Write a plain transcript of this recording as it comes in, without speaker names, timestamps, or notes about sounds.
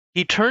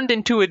He turned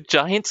into a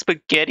giant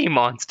spaghetti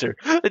monster,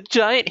 a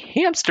giant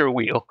hamster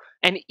wheel,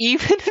 and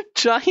even a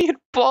giant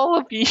ball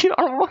of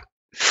yarn.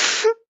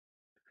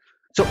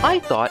 So I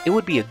thought it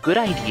would be a good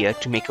idea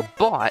to make a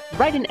bot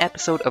write an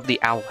episode of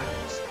The Owl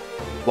House.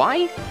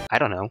 Why? I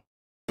don't know.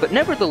 But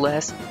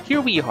nevertheless,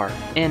 here we are,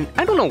 and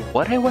I don't know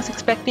what I was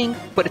expecting,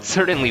 but it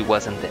certainly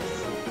wasn't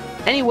this.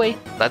 Anyway,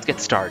 let's get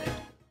started.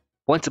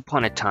 Once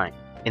upon a time,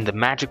 in the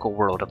magical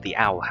world of the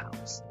Owl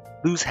House,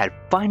 Luz had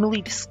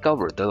finally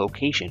discovered the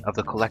location of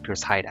the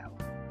Collector's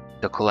hideout.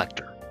 The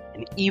Collector,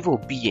 an evil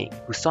being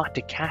who sought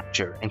to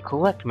capture and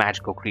collect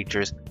magical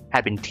creatures,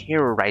 had been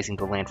terrorizing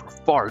the land for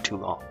far too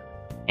long,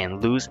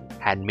 and Luz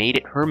had made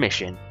it her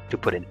mission to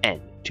put an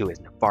end to his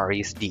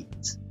nefarious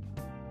deeds.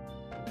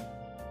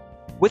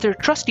 With her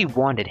trusty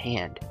wand in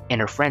hand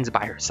and her friends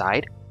by her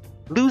side,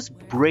 Luz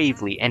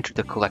bravely entered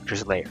the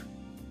Collector's lair,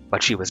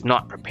 but she was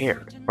not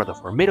prepared for the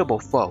formidable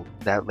foe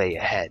that lay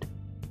ahead.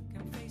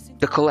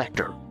 The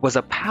Collector was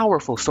a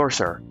powerful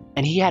sorcerer,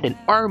 and he had an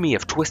army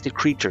of twisted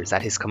creatures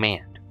at his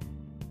command.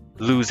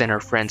 Luz and her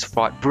friends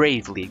fought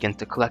bravely against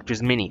the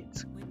Collector's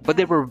minions, but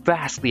they were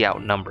vastly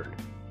outnumbered.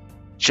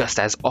 Just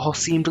as all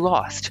seemed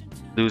lost,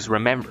 Luz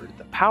remembered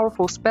the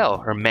powerful spell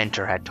her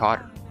mentor had taught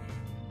her.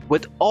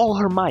 With all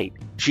her might,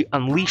 she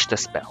unleashed the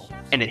spell,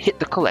 and it hit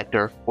the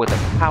Collector with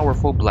a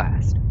powerful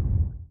blast,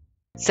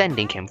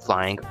 sending him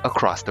flying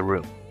across the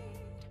room.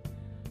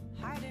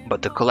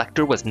 But the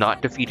Collector was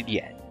not defeated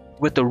yet.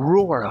 With a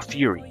roar of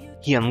fury,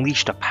 he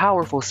unleashed a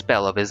powerful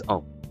spell of his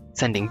own,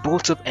 sending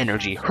bolts of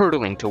energy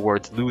hurtling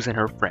towards Luz and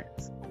her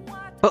friends.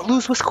 But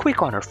Luz was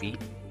quick on her feet,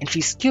 and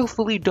she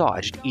skillfully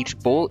dodged each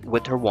bolt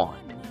with her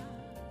wand.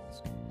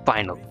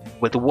 Finally,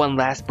 with one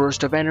last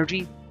burst of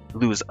energy,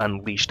 Luz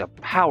unleashed a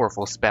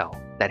powerful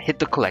spell that hit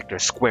the Collector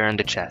square in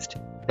the chest,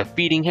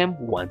 defeating him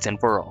once and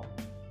for all.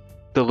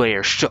 The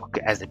lair shook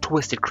as the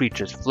twisted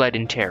creatures fled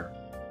in terror,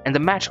 and the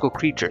magical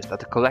creatures that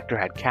the Collector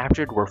had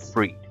captured were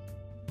freed.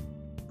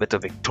 With a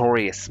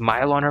victorious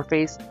smile on her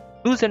face,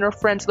 Luz and her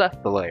friends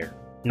left the lair,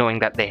 knowing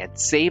that they had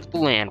saved the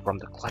land from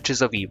the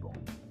clutches of evil.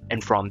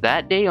 And from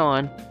that day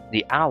on,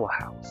 the Owl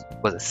House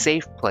was a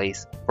safe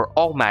place for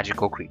all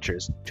magical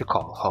creatures to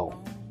call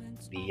home.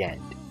 The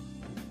end.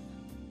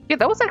 Yeah,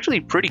 that was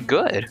actually pretty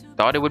good.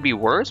 Thought it would be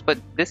worse, but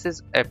this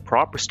is a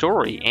proper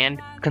story, and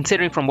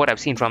considering from what I've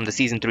seen from the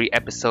Season 3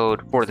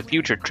 episode For the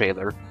Future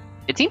trailer,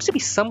 it seems to be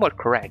somewhat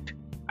correct.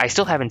 I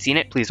still haven't seen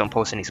it, please don't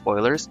post any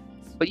spoilers.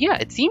 But yeah,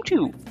 it seemed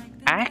to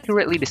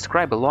accurately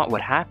describe a lot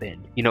what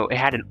happened. You know, it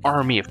had an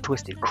army of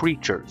twisted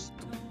creatures.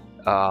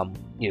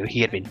 He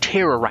had been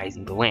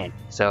terrorizing the land.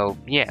 So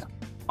yeah,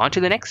 on to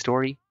the next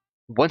story.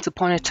 Once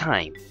upon a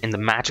time, in the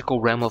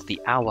magical realm of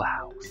the Owl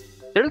House,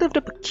 there lived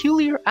a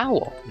peculiar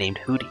owl named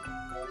Hooty.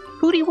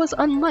 Hooty was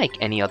unlike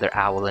any other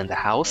owl in the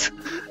house,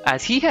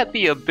 as he had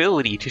the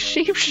ability to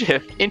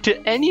shapeshift into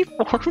any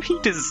form he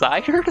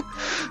desired.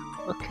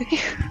 Okay,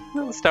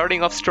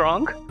 starting off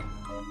strong.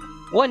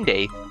 One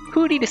day,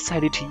 Hooty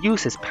decided to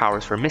use his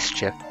powers for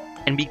mischief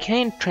and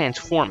began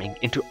transforming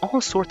into all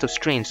sorts of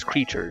strange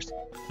creatures,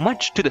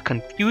 much to the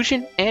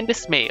confusion and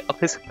dismay of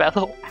his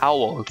fellow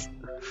owls.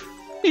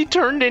 He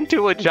turned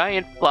into a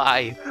giant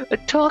fly, a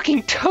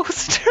talking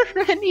toaster,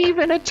 and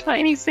even a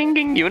tiny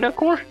singing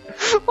unicorn.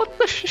 What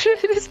the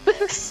shit is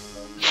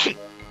this?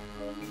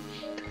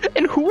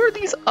 And who are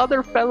these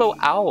other fellow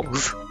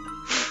owls?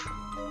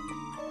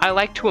 I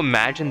like to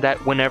imagine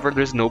that whenever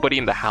there's nobody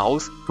in the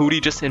house, Hooty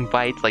just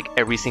invites like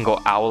every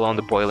single owl on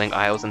the Boiling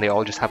Isles and they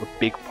all just have a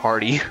big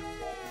party.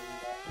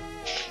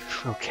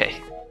 Okay,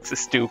 this is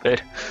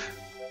stupid.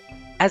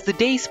 As the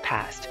days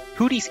passed,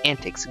 Hooty's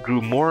antics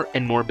grew more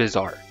and more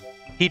bizarre.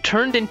 He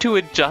turned into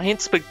a giant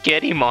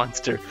spaghetti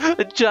monster,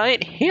 a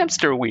giant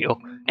hamster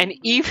wheel, and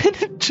even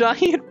a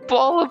giant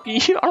ball of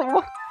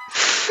yarn.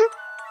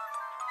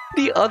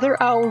 The other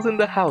owls in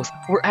the house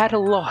were at a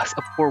loss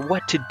for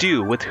what to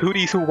do with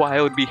Hooty's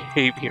wild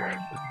behavior.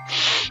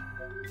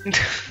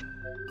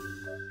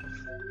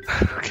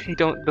 Okay,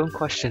 don't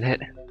question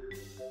it.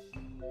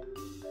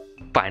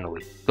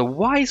 Finally, the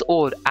wise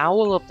old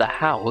owl of the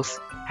house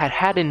had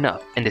had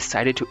enough and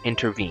decided to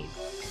intervene.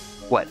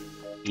 What,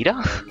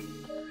 Ida?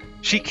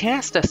 She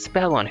cast a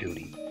spell on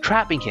Hooty,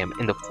 trapping him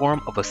in the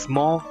form of a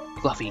small,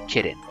 fluffy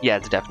kitten. Yeah,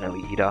 it's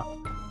definitely Ida.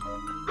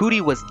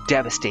 Hooty was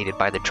devastated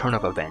by the turn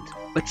of events,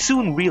 but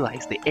soon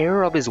realized the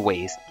error of his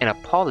ways and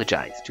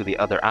apologized to the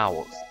other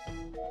owls.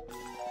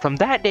 From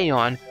that day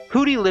on,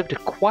 Hooty lived a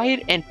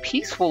quiet and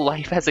peaceful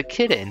life as a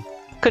kitten,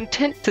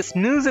 content to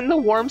snooze in the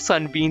warm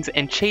sunbeams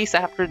and chase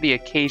after the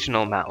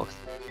occasional mouse.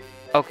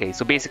 Okay,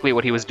 so basically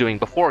what he was doing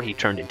before he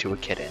turned into a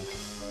kitten.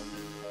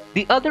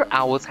 The other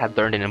owls had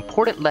learned an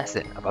important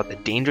lesson about the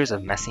dangers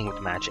of messing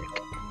with magic,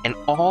 and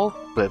all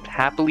lived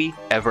happily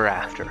ever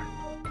after.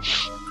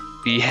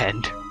 The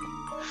end.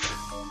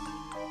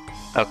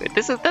 Okay,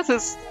 this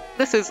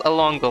is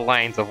along the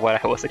lines of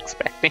what I was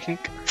expecting.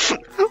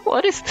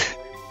 What is this?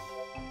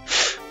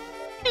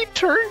 He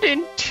turned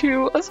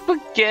into a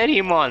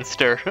spaghetti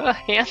monster, a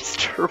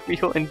hamster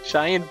wheel, and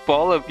giant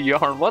ball of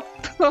yarn. What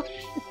the?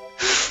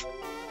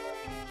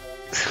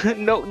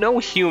 no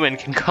human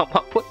can come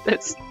up with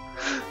this.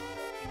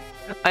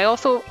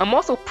 I'm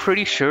also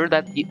pretty sure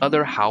that the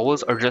other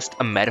howls are just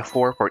a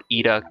metaphor for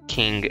Ida,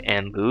 King,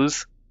 and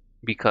Luz,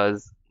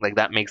 because like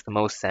that makes the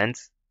most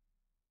sense.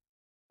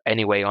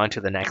 Anyway, on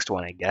to the next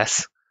one, I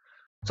guess.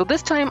 So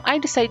this time I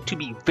decided to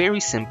be very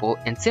simple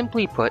and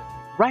simply put,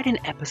 write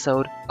an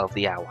episode of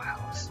The Owl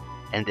House.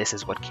 And this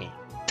is what came.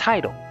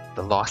 Title: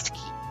 The Lost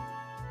Key.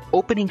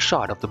 Opening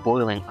shot of the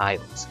Boiling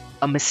Isles,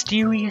 a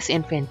mysterious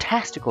and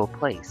fantastical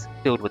place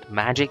filled with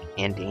magic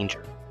and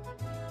danger.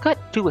 Cut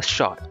to a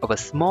shot of a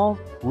small,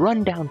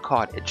 run-down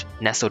cottage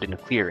nestled in a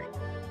clearing.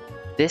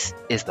 This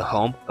is the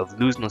home of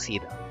Luz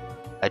Nocida,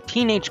 a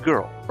teenage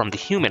girl from the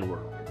human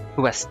world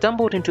who has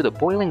stumbled into the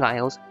Boiling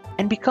Isles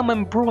and become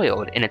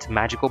embroiled in its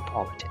magical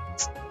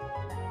politics.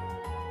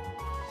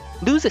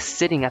 Luz is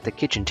sitting at the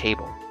kitchen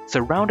table,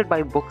 surrounded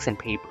by books and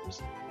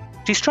papers.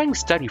 She's trying to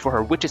study for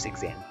her witch's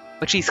exam,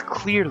 but she's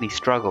clearly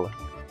struggling.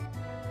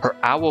 Her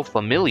owl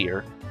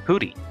familiar,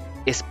 Hooty,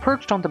 is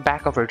perched on the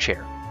back of her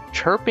chair,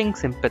 chirping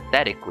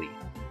sympathetically.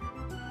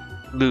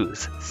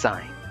 Luz,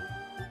 sighing.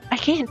 I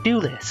can't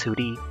do this,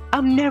 Hooty.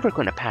 I'm never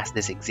going to pass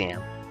this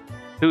exam.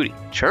 Hooty,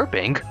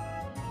 chirping?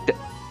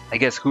 I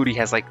guess Hooty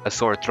has like a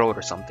sore throat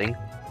or something.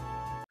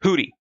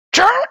 Hooty,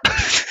 chirp!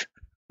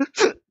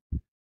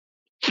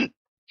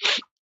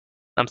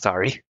 I'm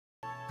sorry.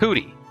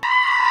 Hooty.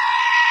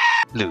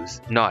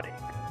 Luz, nodding.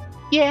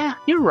 Yeah,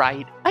 you're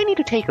right. I need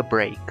to take a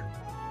break.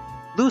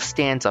 Luz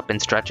stands up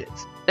and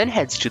stretches, then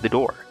heads to the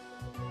door.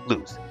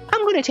 Luz,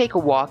 I'm gonna take a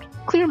walk,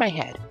 clear my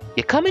head.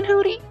 You coming,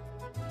 Hooty?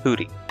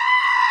 Hooty.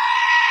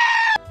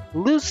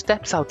 Luz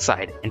steps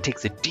outside and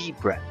takes a deep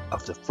breath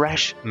of the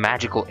fresh,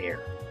 magical air.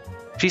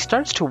 She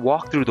starts to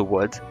walk through the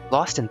woods,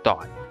 lost in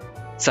thought.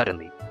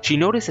 Suddenly, she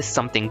notices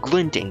something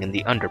glinting in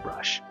the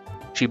underbrush.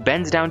 She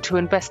bends down to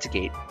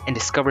investigate and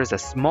discovers a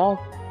small,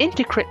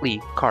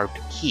 intricately carved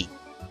key.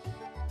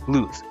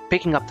 Luz,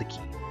 picking up the key.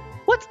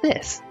 What's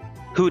this?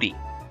 Hooty.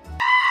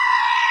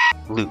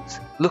 Luz,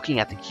 looking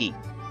at the key.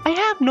 I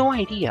have no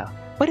idea,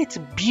 but it's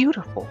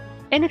beautiful,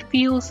 and it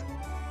feels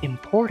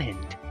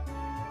important.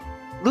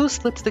 Luz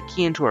slips the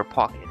key into her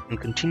pocket and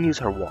continues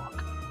her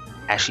walk.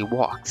 As she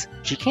walks,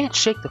 she can't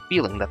shake the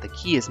feeling that the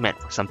key is meant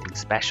for something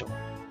special.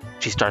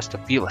 She starts to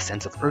feel a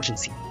sense of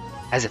urgency,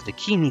 as if the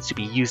key needs to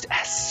be used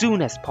as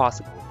soon as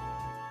possible.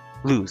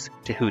 Luz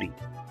to Hooty.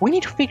 We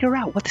need to figure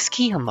out what this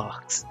key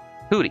unlocks.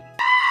 Hooty.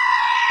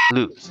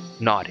 Luz,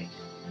 nodding.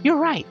 You're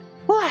right.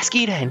 We'll ask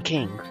Ida and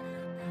King.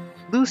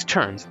 Luz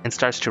turns and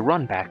starts to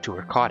run back to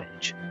her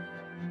cottage.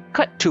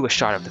 Cut to a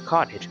shot of the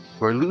cottage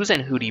where Luz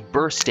and Hooty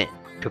burst in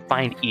to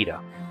find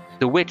Ida,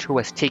 the witch who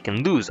has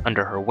taken Luz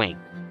under her wing,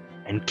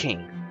 and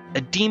King,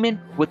 a demon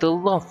with a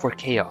love for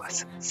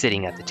chaos,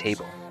 sitting at the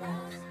table.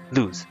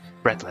 Luz,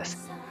 breathless.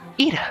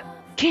 Ida,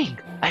 King,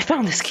 I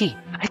found this key.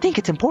 I think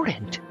it's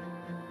important.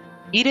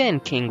 Ida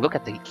and King look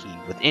at the key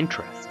with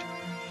interest.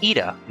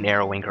 Ida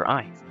narrowing her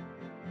eyes.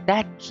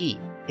 That key,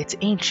 it's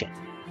ancient.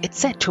 It's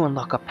said to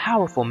unlock a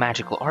powerful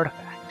magical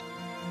artifact.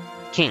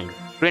 King,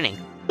 grinning.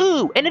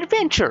 Ooh, an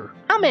adventure!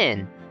 I'm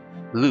in!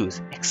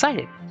 Luz,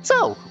 excited.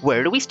 So,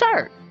 where do we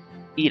start?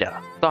 Ida,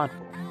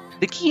 thoughtful.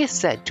 The key is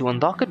said to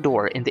unlock a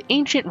door in the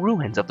ancient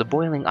ruins of the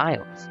Boiling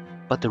Isles,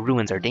 but the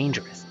ruins are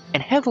dangerous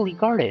and heavily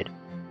guarded.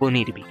 We'll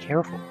need to be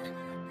careful.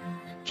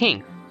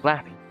 King,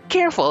 laughing.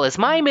 Careful is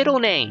my middle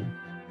name!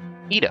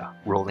 Ida,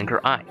 rolling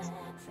her eyes.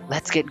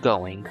 Let's get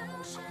going.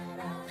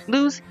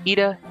 Luz,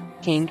 Ida,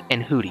 King,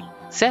 and Hooty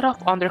set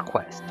off on their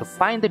quest to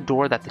find the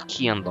door that the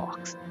key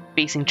unlocks,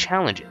 facing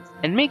challenges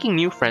and making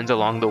new friends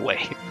along the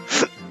way.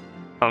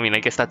 I mean, I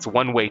guess that's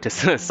one way to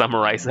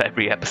summarize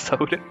every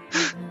episode.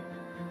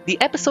 The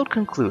episode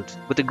concludes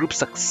with the group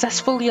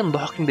successfully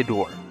unlocking the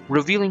door,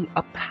 revealing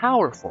a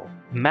powerful,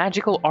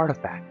 magical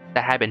artifact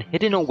that had been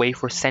hidden away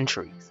for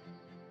centuries.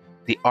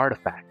 The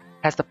artifact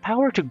has the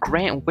power to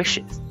grant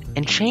wishes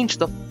and change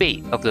the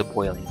fate of the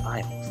Boiling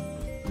Isles.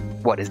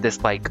 What is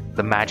this, like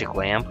the magic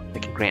lamp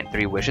that can grant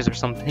 3 wishes or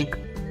something?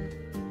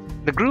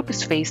 The group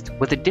is faced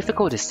with a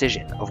difficult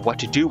decision of what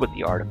to do with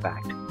the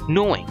artifact,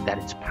 knowing that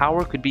its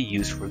power could be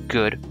used for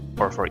good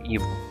or for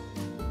evil.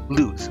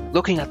 Luz,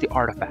 looking at the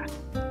artifact.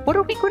 What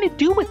are we going to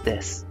do with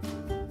this?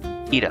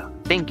 Ida,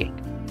 thinking.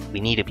 We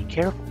need to be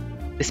careful.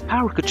 This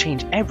power could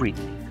change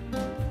everything.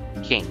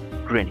 King,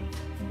 grinning.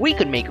 We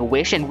could make a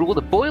wish and rule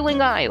the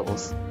Boiling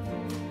Isles.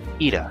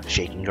 Ida,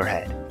 shaking her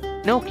head.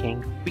 No,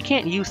 King, we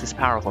can't use this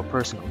power for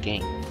personal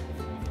gain.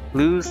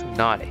 Luz,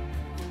 nodding.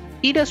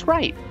 Ida's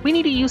right. We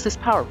need to use this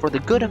power for the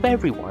good of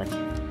everyone.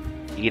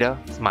 Ida,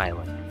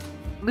 smiling.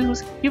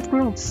 Luz, you've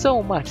grown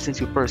so much since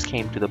you first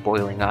came to the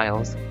Boiling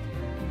Isles.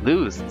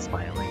 Luz,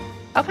 smiling.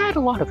 I've had a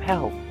lot of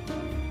help.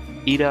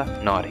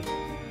 Ida, nodding.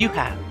 You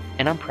have,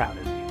 and I'm proud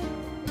of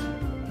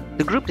you.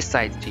 The group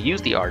decides to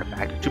use the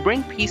artifact to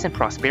bring peace and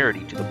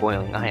prosperity to the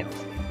Boiling Isles,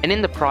 and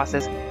in the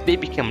process, they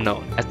become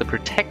known as the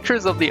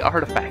protectors of the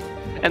artifact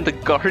and the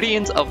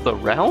guardians of the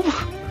realm?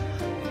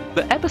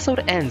 The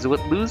episode ends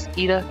with Luz,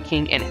 Ida,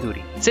 King, and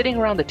Hooty sitting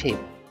around the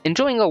table,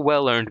 enjoying a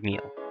well-earned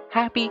meal,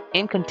 happy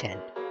and content,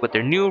 with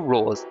their new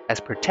roles as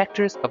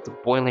protectors of the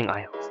Boiling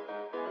Isles.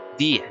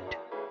 The end.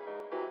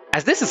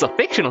 As this is a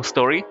fictional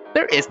story,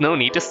 there is no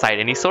need to cite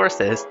any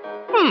sources.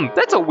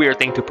 That's a weird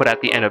thing to put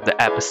at the end of the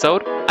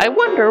episode. I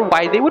wonder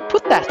why they would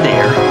put that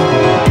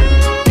there.